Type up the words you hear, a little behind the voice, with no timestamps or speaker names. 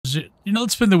You know,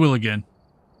 let's spin the wheel again.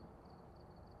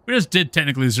 We just did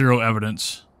technically 0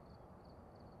 evidence.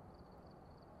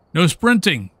 No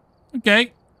sprinting.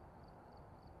 Okay.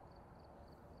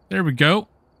 There we go.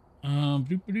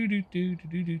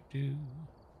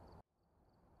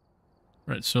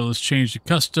 Right, so let's change the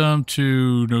custom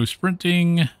to no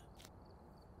sprinting.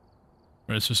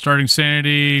 Right, so starting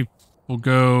sanity, we'll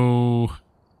go...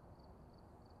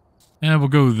 And we'll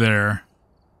go there.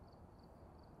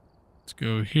 Let's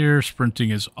go here. Sprinting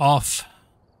is off.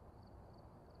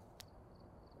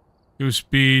 Go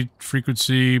speed,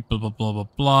 frequency, blah, blah, blah, blah,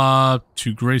 blah.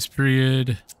 To grace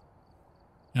period.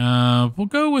 We'll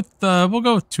go with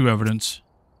 2 evidence.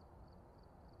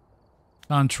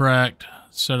 Contract,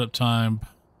 setup time.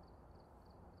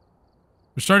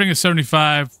 We're starting at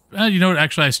 75. You know what?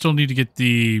 Actually, I still need to get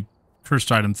the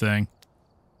cursed item thing.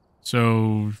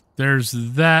 So there's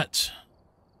that.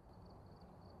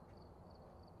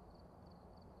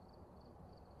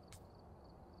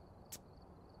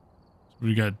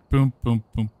 We got boom, boom,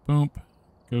 boom, boom.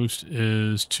 Ghost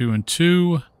is 2 and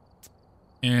 2.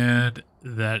 And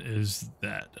that is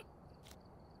that.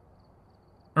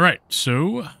 All right,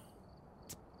 so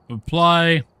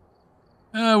apply.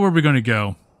 Where are we going to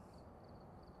go?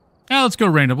 Let's go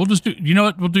random. We'll just do, you know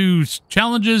what? We'll do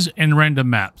challenges and random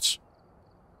maps.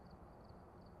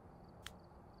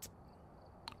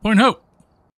 Point Hope.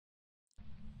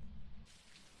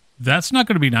 That's not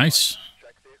going to be nice.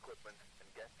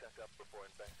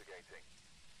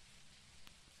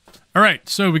 All right,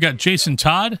 so we got Jason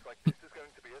Todd.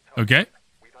 Okay.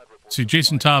 See,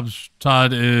 Jason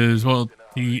Todd is, well,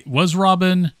 he was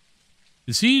Robin.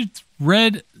 Is he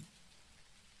Red?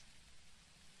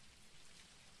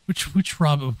 Which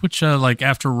Robin? Which, like,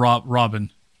 after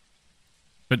Robin?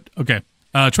 But, okay.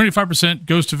 25%,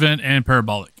 Ghost Event, and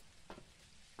Parabolic.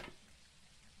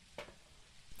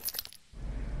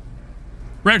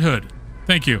 Red Hood.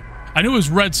 Thank you. I knew it was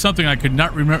red something I could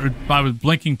not remember. I was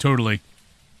blinking totally.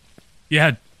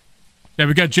 Yeah. Yeah,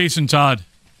 we got Jason Todd.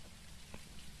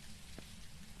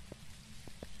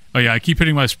 Oh, yeah, I keep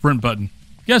hitting my sprint button.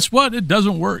 Guess what? It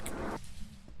doesn't work.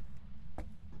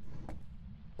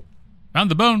 Found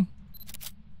the bone.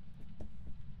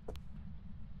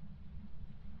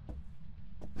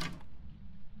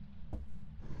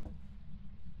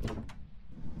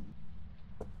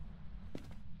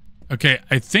 Okay,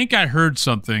 I think I heard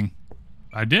something.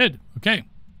 I did. Okay.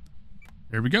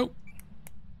 Here we go.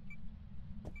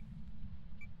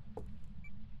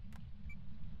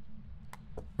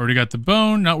 Already got the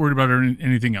bone. Not worried about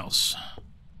anything else.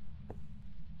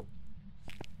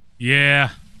 Yeah.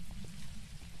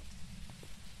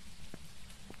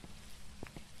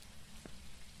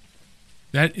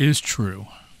 That is true.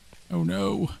 Oh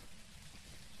no.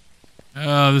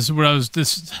 This is what I was.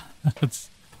 This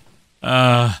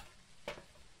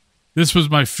was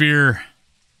my fear.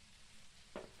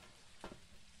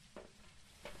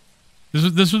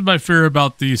 This was my fear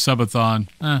about the subathon.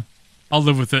 I'll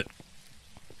live with it.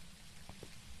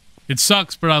 It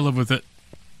sucks, but I live with it.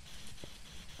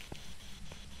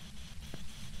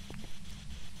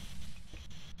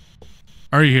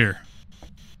 Are you here?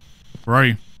 Where are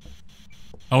you?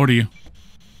 How old are you?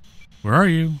 Where are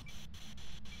you?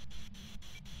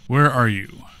 Where are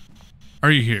you?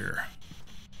 Are you here?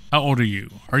 How old are you?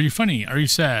 Are you funny? Are you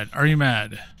sad? Are you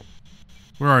mad?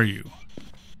 Where are you?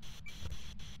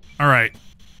 All right.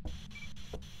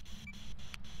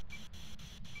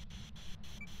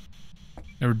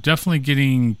 Now we're definitely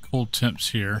getting cold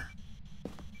temps here.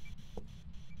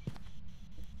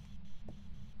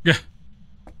 Yeah.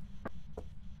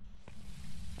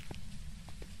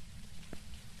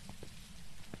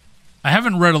 I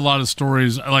haven't read a lot of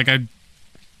stories. Like,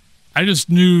 I just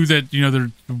knew that, you know,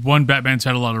 one Batman's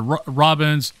had a lot of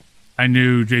Robins. I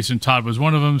knew Jason Todd was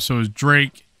one of them. So is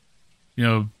Drake. You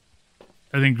know,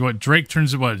 I think what Drake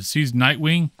turns to what? He's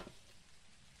Nightwing.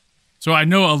 So I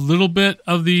know a little bit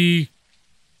of the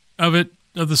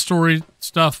story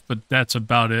stuff, but that's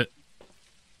about it.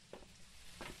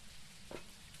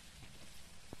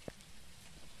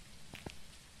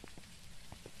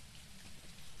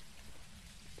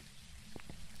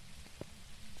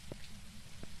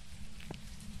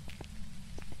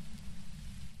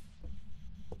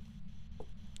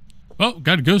 Oh,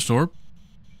 got a ghost orb.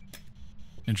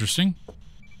 Interesting.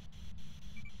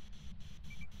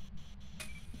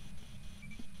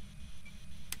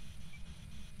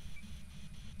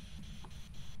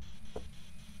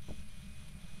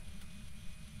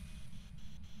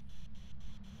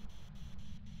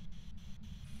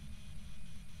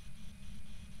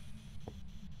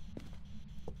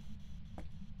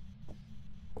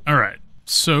 All right,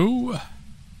 so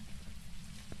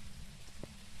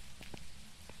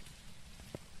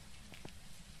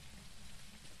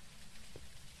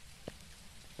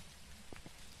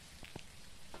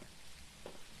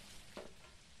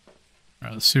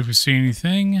right, let's see if we see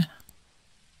anything.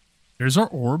 There's our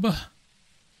orb.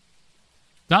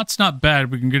 Dot's not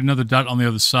bad. We can get another dot on the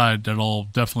other side. That'll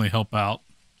definitely help out.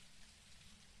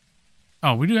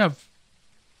 Oh, we do have...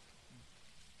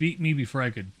 Beat me before I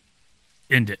could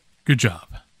end it. Good job.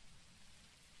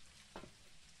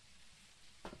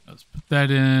 Let's put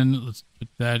that in. Let's put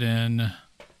that in.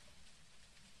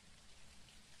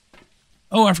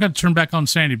 Oh, I forgot to turn back on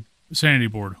sanity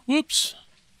board. Whoops.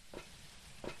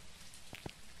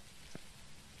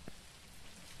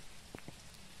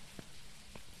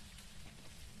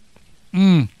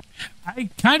 I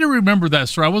kind of remember that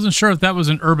story. I wasn't sure if that was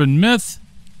an urban myth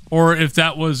or if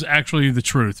that was actually the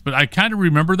truth, but I kind of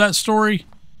remember that story.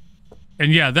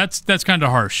 And yeah, that's kind of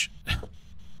harsh.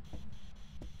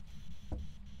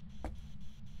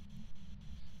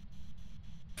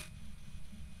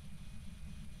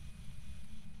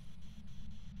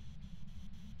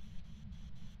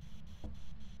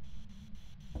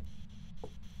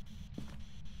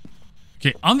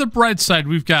 Okay, on the bright side,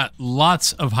 we've got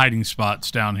lots of hiding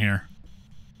spots down here.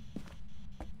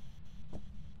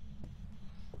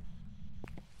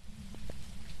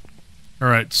 All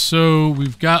right, so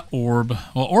we've got Orb.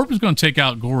 Well, Orb is going to take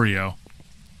out Goryo.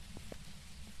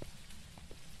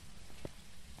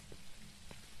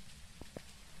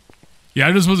 Yeah,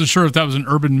 I just wasn't sure if that was an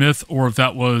urban myth or if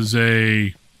that was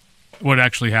what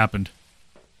actually happened.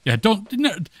 Yeah, if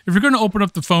you're going to open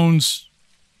up the phones,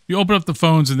 you open up the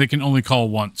phones and they can only call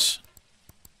once.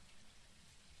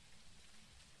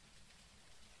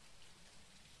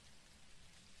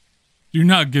 Do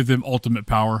not give them ultimate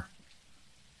power.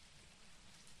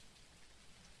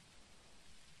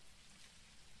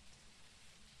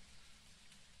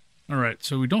 All right,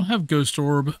 so we don't have Ghost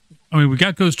Orb. I mean, we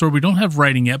got Ghost Orb. We don't have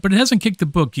writing yet, but it hasn't kicked the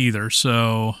book either,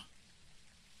 so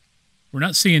we're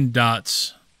not seeing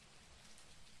dots.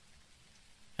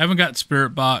 Haven't got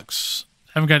Spirit Box.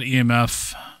 Haven't got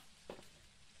EMF.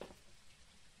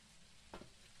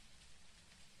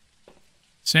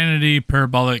 Sanity,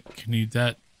 Parabolic, need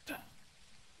that.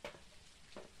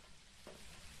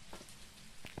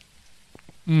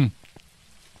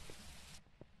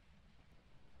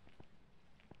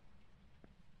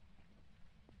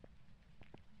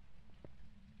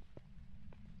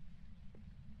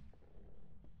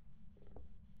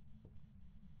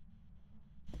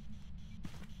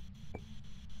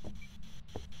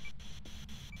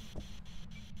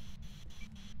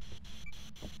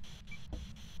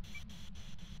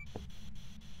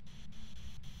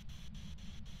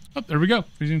 Oh, there we go.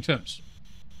 Freezing temps.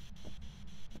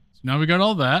 So now we got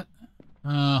all that.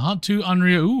 Hantu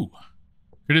Onryo. Ooh.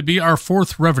 Could it be our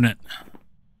fourth Revenant?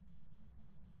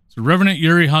 So Revenant,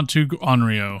 Yuri, Hantu,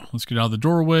 Onryo. Let's get out of the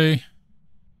doorway.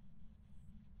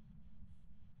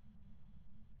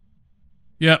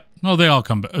 Yep. Oh, they all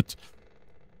come back.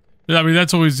 I mean,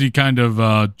 that's always the kind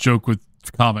of joke with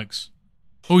comics.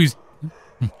 Oh,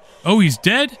 he's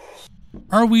dead?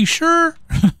 Are we sure?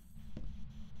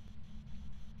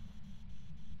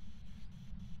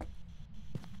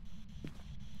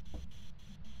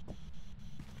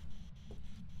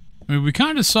 I mean, we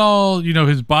kind of saw, you know,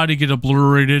 his body get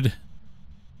obliterated.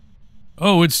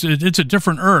 Oh, it's a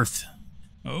different Earth.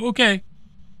 Okay.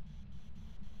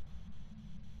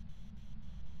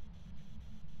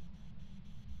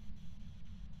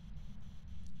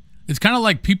 It's kind of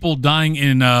like people dying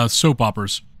in soap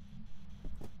operas.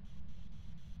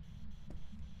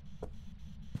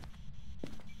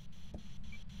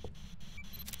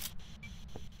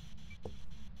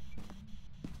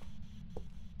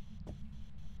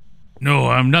 No,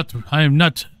 I am not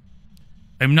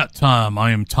Tom.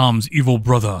 I am Tom's evil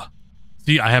brother.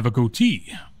 See, I have a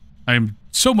goatee. I am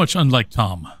so much unlike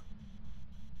Tom.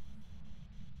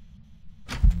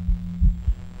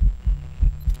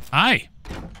 Hi.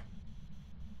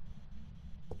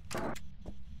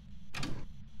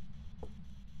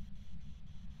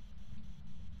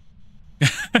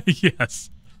 Yes.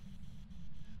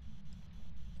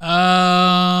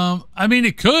 I mean,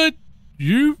 it could.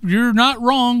 You're not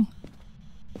wrong.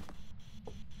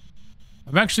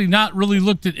 I've actually not really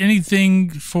looked at anything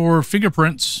for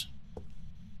fingerprints.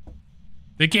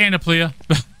 Thank you, Anaplia.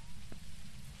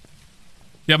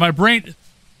 Yeah, my brain...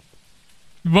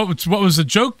 What was the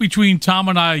joke between Tom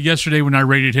and I yesterday when I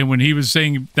rated him, when he was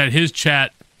saying that his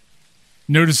chat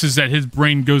notices that his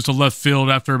brain goes to left field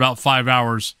after about 5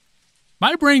 hours.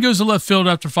 My brain goes to left field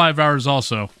after 5 hours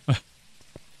also.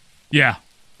 Yeah.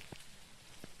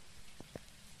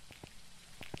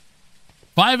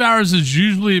 5 hours is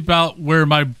usually about where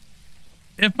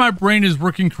if my brain is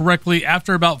working correctly,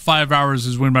 after about 5 hours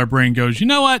is when my brain goes, you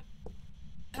know what?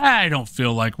 I don't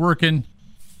feel like working.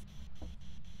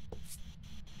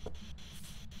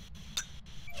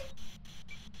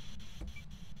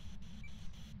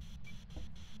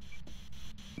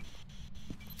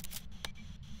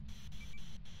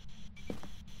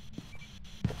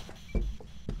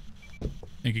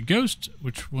 Thank you, Ghost.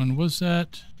 Which one was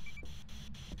that?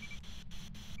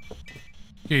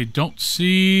 Okay, don't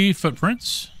see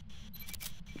footprints.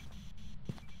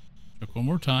 Check one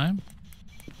more time.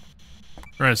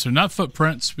 All right, so not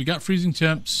footprints. We got freezing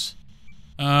temps.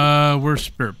 Where's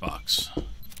Spirit Box?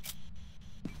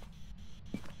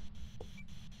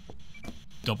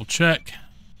 Double check.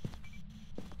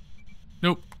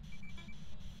 Nope.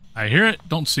 I hear it,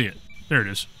 don't see it. There it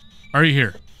is. Are you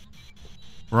here?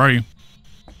 Where are you?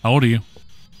 How old are you?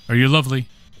 Are you lovely?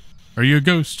 Are you a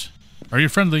ghost? Are you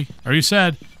friendly? Are you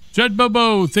sad? Judd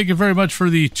Bobo, thank you very much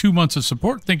for the 2 months of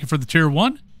support. Thank you for the tier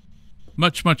 1.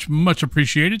 Much, much, much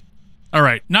appreciated. All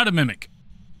right, not a mimic.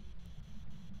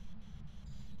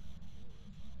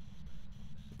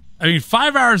 I mean,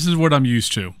 5 hours is what I'm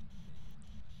used to.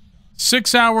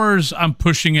 6 hours, I'm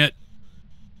pushing it.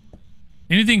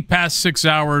 Anything past 6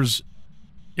 hours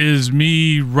is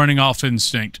me running off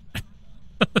instinct.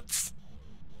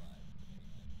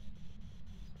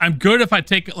 I'm good if I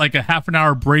take like a half an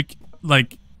hour break,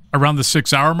 like around the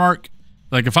 6 hour mark.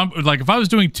 Like if I was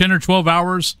doing 10 or 12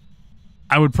 hours,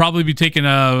 I would probably be taking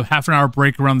a half an hour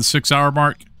break around the 6 hour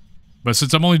mark. But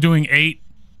since I'm only doing 8,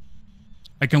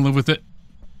 I can live with it.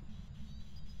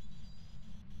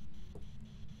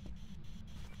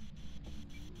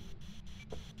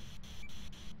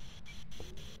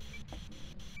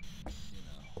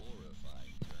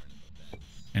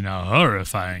 In a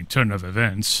horrifying turn of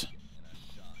events.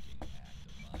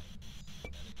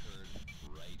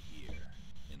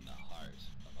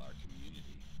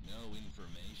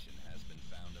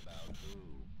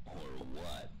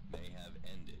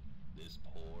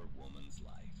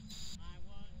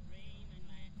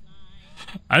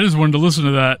 I just wanted to listen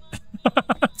to that.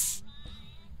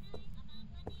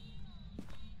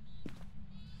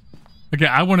 Okay,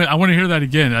 I want to hear that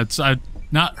again. I've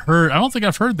not heard. I don't think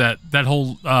I've heard that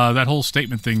whole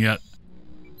statement thing yet.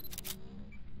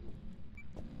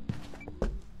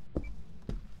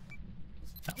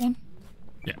 That one?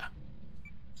 Yeah.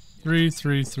 3,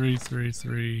 3, 3, 3,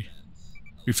 3.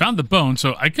 We found the bone,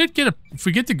 so I could get if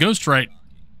we get the ghost right.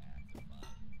 I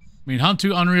mean,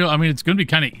 Hantu Unreal. I mean, it's going to be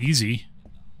kind of easy.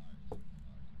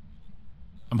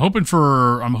 I'm hoping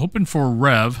for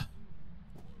Rev.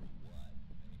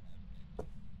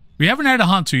 We haven't had a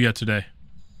Hantu yet today.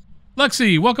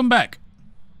 Lexi, welcome back.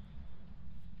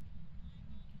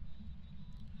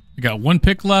 We got 1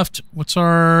 pick left. What's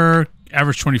our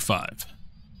average? 25.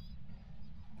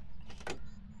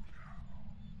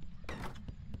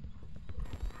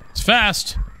 It's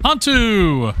fast.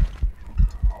 Hantu!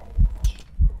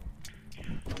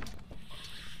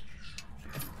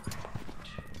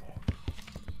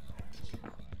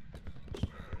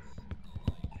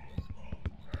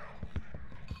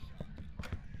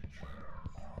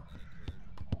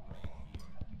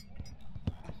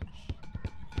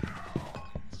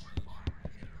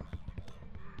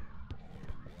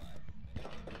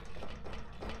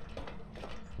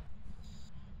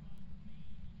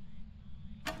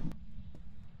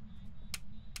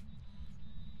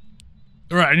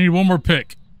 All right, I need one more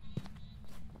pick.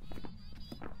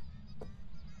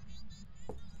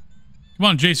 Come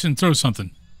on, Jason, throw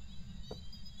something.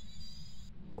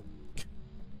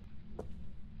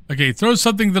 Okay, throw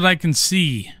something that I can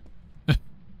see.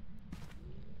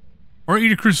 Or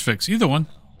eat a crucifix. Either one.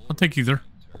 I'll take either.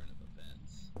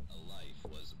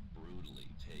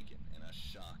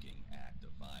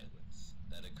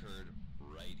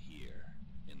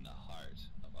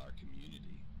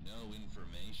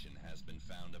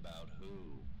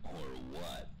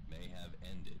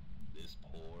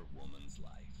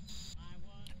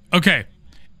 Okay,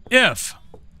 if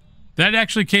that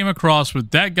actually came across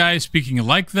with that guy speaking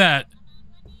like that,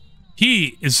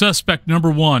 he is suspect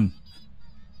number 1.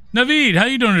 Naveed, how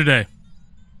you doing today?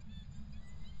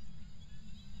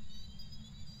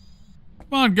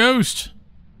 Come on, Ghost.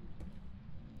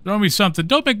 Throw me something.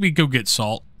 Don't make me go get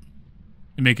salt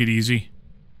and make it easy.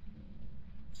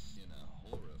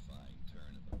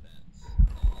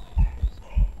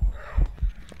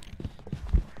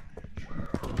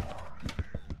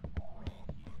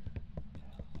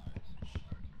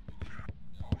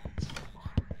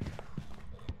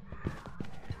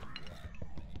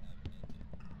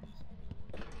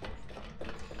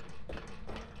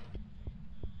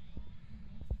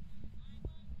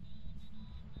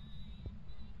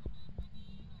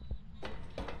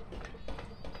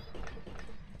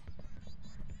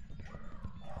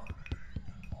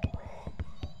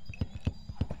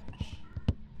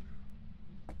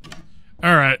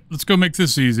 All right, let's go make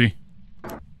this easy.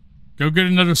 Go get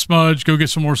another smudge. Go get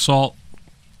some more salt.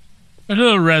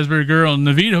 Hello, Raspberry Girl and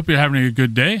Naveed. Hope you're having a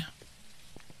good day.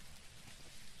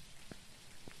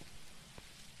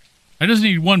 I just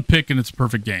need one pick and it's a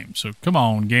perfect game. So come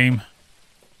on, game.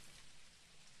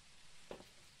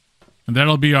 And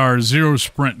that'll be our 0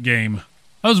 sprint game.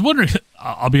 I was wondering,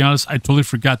 I'll be honest, I totally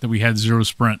forgot that we had 0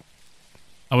 sprint.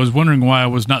 I was wondering why I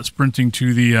was not sprinting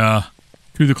to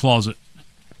the closet.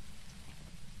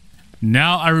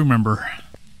 Now I remember.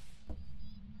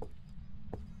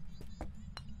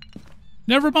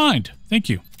 Never mind. Thank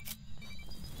you.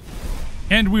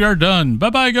 And we are done.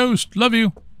 Bye-bye, Ghost. Love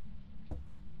you.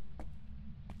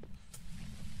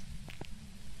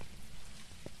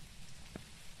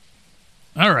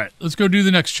 All right, let's go do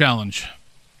the next challenge.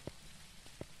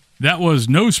 That was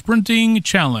no sprinting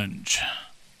challenge.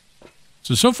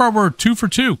 So far we're 2 for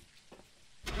 2.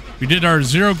 We did our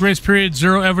 0 grace period,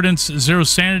 0 evidence, 0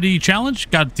 sanity challenge.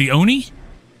 Got the Oni.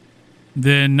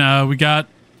 Then we got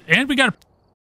a